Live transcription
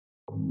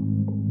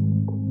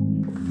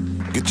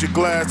Get your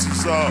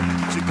glasses up.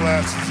 Get your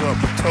glasses up.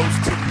 A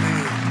toast to the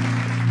men.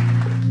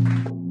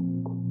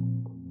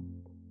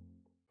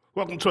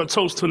 Welcome to a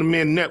Toast to the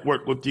Men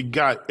Network with your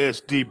guy,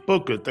 S.D.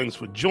 Booker. Thanks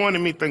for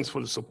joining me. Thanks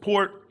for the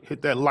support.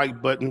 Hit that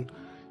like button.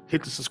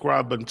 Hit the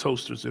subscribe button,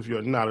 Toasters. If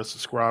you're not a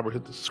subscriber,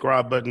 hit the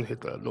subscribe button.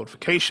 Hit the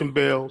notification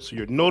bell so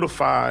you're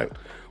notified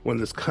when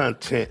this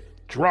content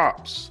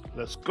drops.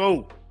 Let's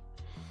go.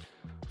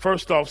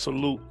 First off,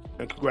 salute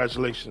and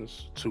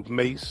congratulations to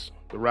Mace,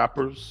 the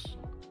rappers,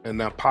 and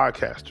now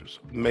podcasters.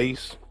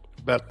 Mace,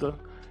 Betha,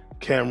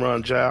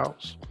 Cameron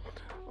Giles.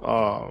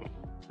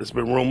 It's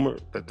been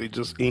rumored that they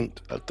just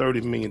inked a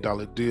 $30 million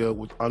deal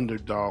with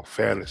Underdog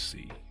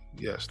Fantasy.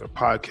 Yes, their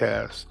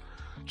podcast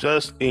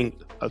just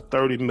inked a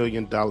 $30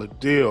 million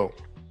deal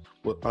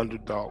with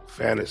Underdog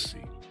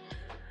Fantasy.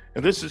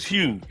 And this is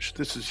huge.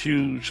 This is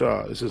huge.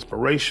 It's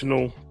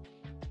inspirational.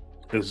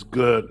 It's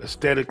good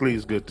aesthetically.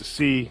 It's good to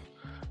see.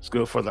 It's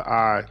good for the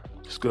eye.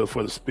 It's good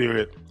for the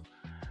spirit.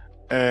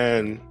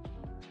 And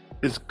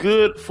it's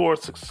good for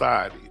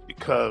society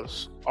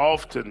because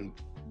often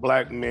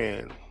black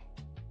men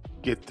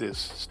get this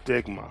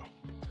stigma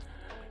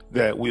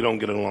that we don't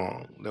get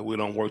along, that we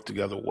don't work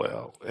together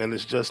well. And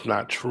it's just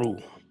not true.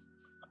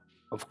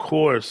 Of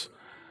course,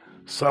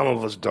 some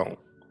of us don't.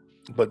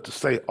 But to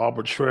say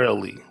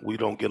arbitrarily we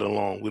don't get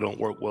along, we don't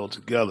work well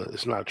together,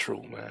 it's not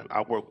true, man.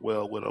 I work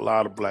well with a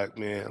lot of black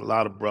men, a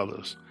lot of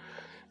brothers.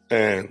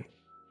 And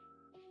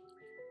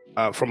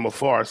from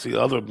afar, I see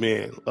other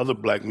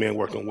black men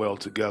working well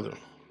together.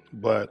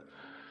 But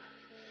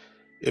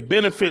it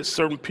benefits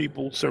certain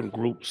people, certain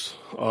groups,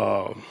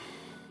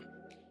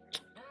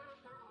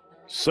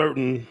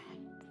 certain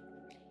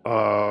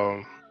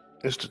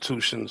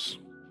institutions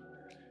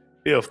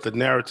if the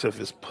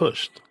narrative is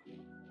pushed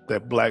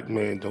that black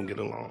men don't get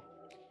along.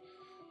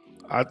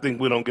 I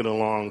think we don't get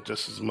along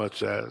just as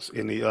much as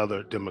any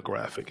other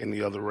demographic,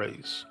 any other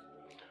race.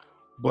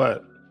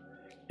 But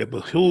it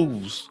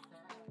behooves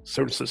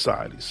certain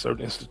societies,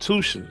 certain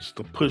institutions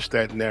to push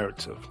that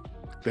narrative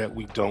that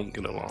we don't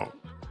get along.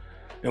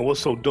 And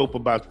what's so dope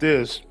about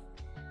this,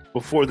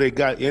 before they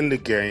got in the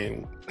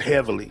game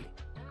heavily,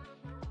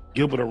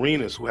 Gilbert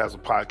Arenas, who has a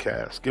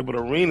podcast, Gilbert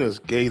Arenas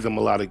gave them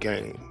a lot of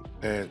game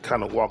and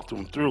kind of walked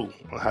them through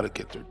on how to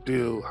get their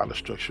deal, how to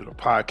structure the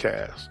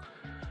podcast.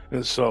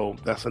 And so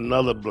that's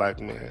another black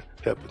man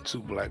helping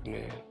two black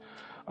men.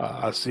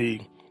 I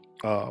see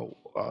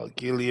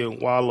Gillian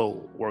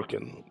Wallow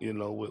working,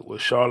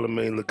 with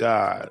Charlemagne the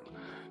God.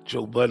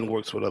 Joe Budden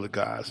works with other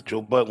guys.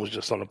 Joe Budden was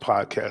just on a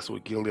podcast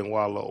with Gillian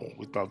Wallow.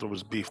 We thought there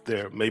was beef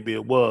there. Maybe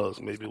it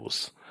was. Maybe it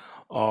was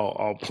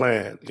all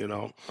planned,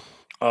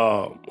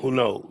 who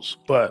knows?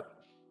 But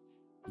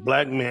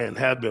black men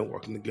have been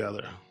working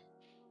together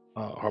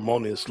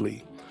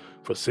harmoniously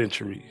for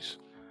centuries.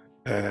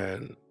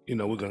 And,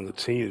 we're going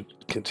to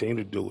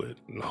continue to do it.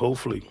 And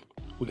hopefully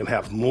we can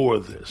have more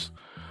of this.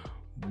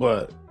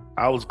 But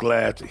I was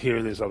glad to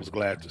hear this. I was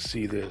glad to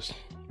see this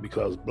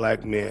because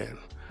black men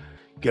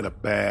get a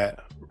bad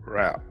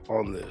rap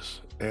on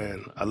this.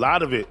 And a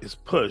lot of it is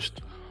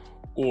pushed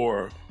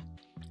or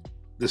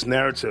this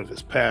narrative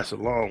is passed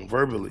along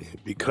verbally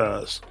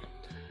because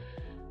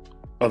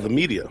of the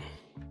media.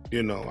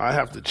 I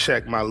have to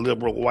check my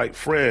liberal white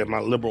friend, my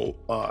liberal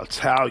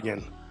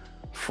Italian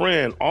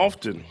friend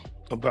often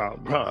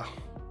about, bruh,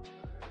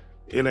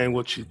 it ain't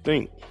what you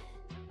think.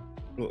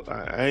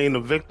 I ain't a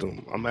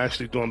victim. I'm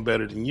actually doing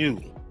better than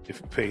you if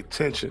you pay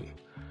attention.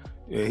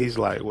 And he's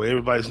like, well,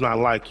 everybody's not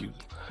like you.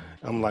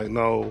 I'm like,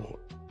 no,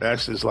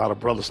 actually, there's a lot of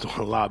brothers doing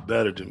a lot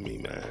better than me,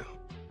 man.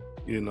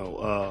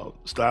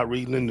 Stop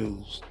reading the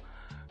news.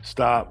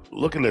 Stop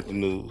looking at the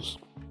news.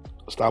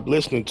 Stop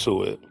listening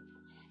to it.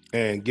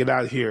 And get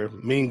out here,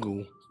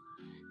 mingle,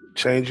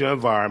 change your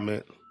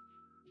environment,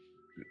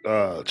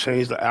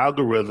 change the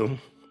algorithm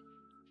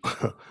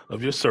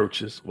of your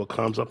searches, what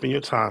comes up in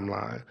your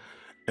timeline,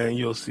 and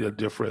you'll see a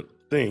different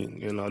thing,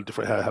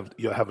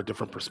 you'll have a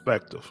different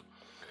perspective.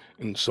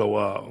 And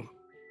so,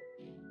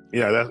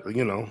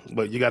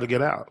 but you got to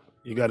get out.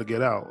 You got to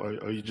get out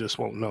or you just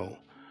won't know.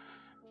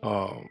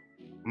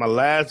 My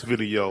last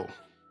video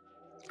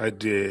I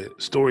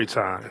did, story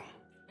time,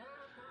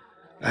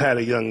 I had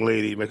a young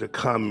lady make a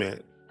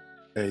comment,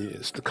 and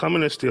the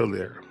comment is still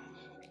there,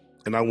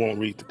 and I won't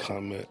read the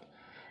comment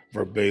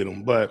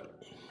verbatim,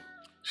 but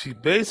she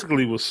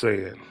basically was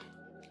saying,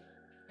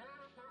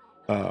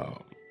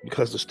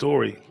 because the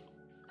story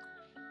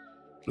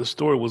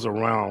was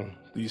around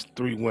these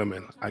three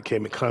women I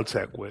came in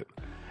contact with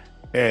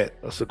at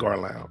a cigar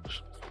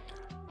lounge,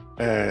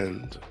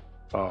 and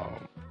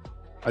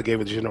I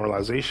gave a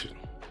generalization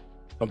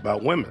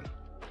about women.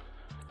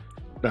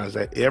 Now, is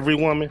that every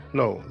woman?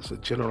 No, it's a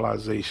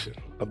generalization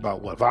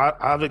about what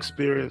I've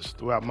experienced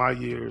throughout my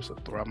years,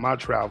 throughout my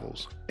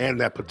travels, and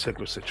that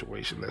particular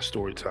situation, that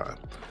story time.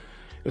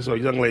 And so a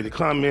young lady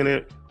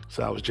commented,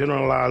 so I was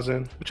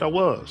generalizing, which I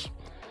was.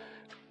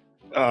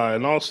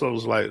 And also it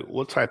was like,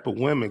 what type of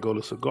women go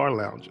to cigar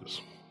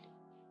lounges?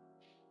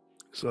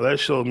 So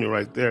that showed me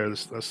right there,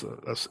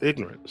 that's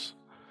ignorance.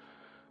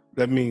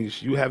 That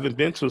means you haven't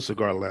been to a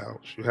cigar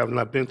lounge. You have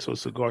not been to a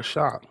cigar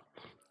shop.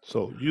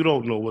 So you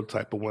don't know what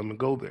type of women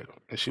go there.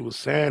 And she was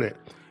saying it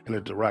in a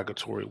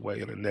derogatory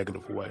way, in a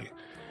negative way.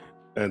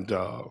 And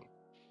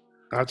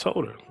I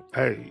told her,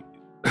 hey,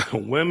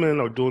 women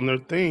are doing their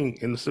thing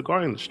in the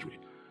cigar industry.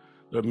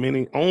 There are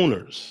many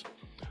owners.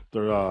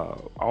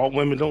 All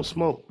women don't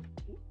smoke.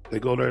 They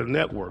go there to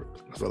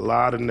network. There's a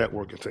lot of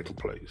networking taking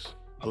place.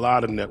 A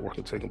lot of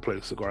networking taking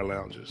place, cigar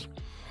lounges.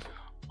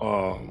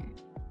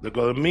 They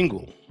go to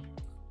mingle.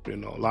 You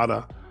know, a lot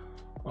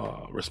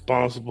of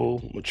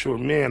responsible, mature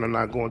men are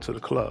not going to the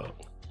club.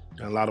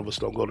 And a lot of us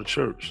don't go to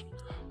church,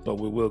 but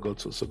we will go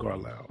to a cigar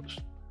lounge.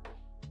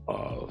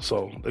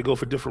 So they go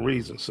for different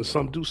reasons. And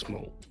some do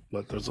smoke,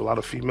 but there's a lot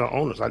of female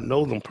owners. I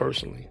know them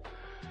personally.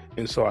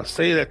 And so I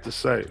say that to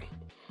say,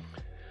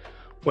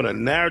 when a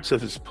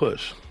narrative is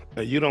pushed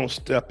and you don't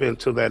step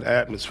into that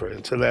atmosphere,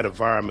 into that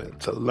environment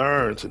to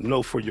learn, to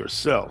know for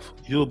yourself,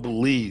 you'll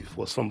believe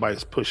what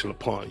somebody's pushing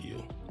upon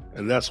you.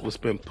 And that's what's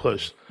been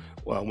pushed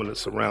when it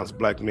surrounds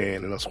black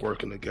men and us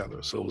working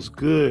together. So it was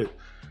good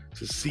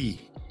to see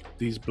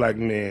these black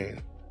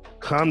men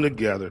come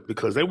together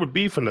because they were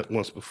beefing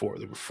once before.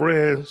 They were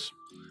friends,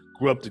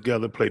 grew up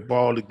together, played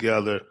ball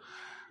together,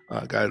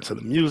 got into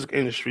the music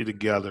industry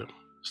together,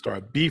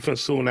 started beefing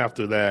soon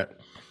after that.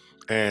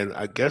 And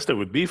I guess they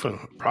were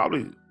beefing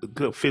probably a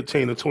good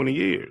 15 to 20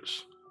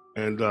 years.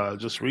 And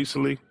just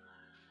recently,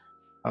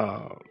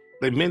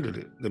 they mended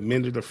it. They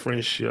mended the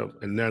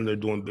friendship, and now they're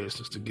doing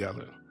business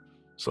together.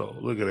 So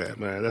look at that,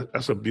 man.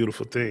 That's a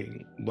beautiful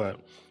thing. But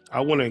I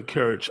want to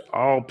encourage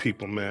all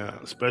people, man,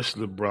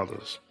 especially the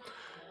brothers.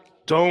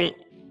 Don't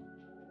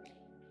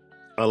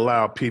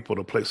allow people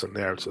to place a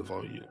narrative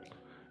on you,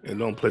 and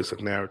don't place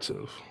a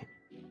narrative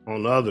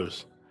on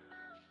others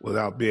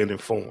without being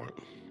informed.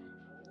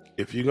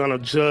 If you're going to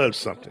judge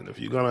something, if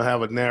you're going to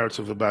have a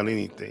narrative about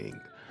anything,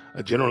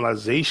 a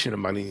generalization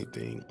about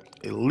anything,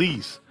 at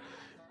least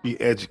be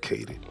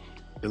educated,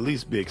 at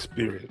least be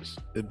experienced,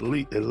 at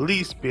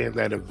least be in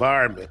that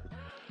environment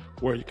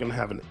where you can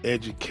have an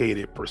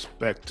educated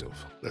perspective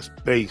that's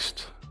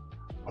based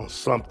on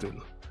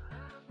something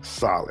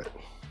solid.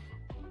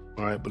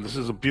 All right, but this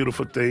is a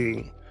beautiful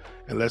thing,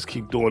 and let's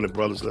keep doing it,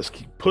 brothers. Let's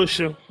keep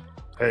pushing.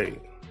 Hey,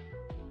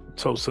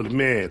 toast to the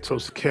men,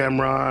 toast to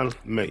Cameron,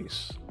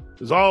 Mace.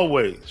 As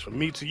always, from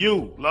me to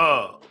you,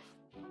 love.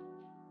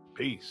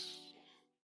 Peace.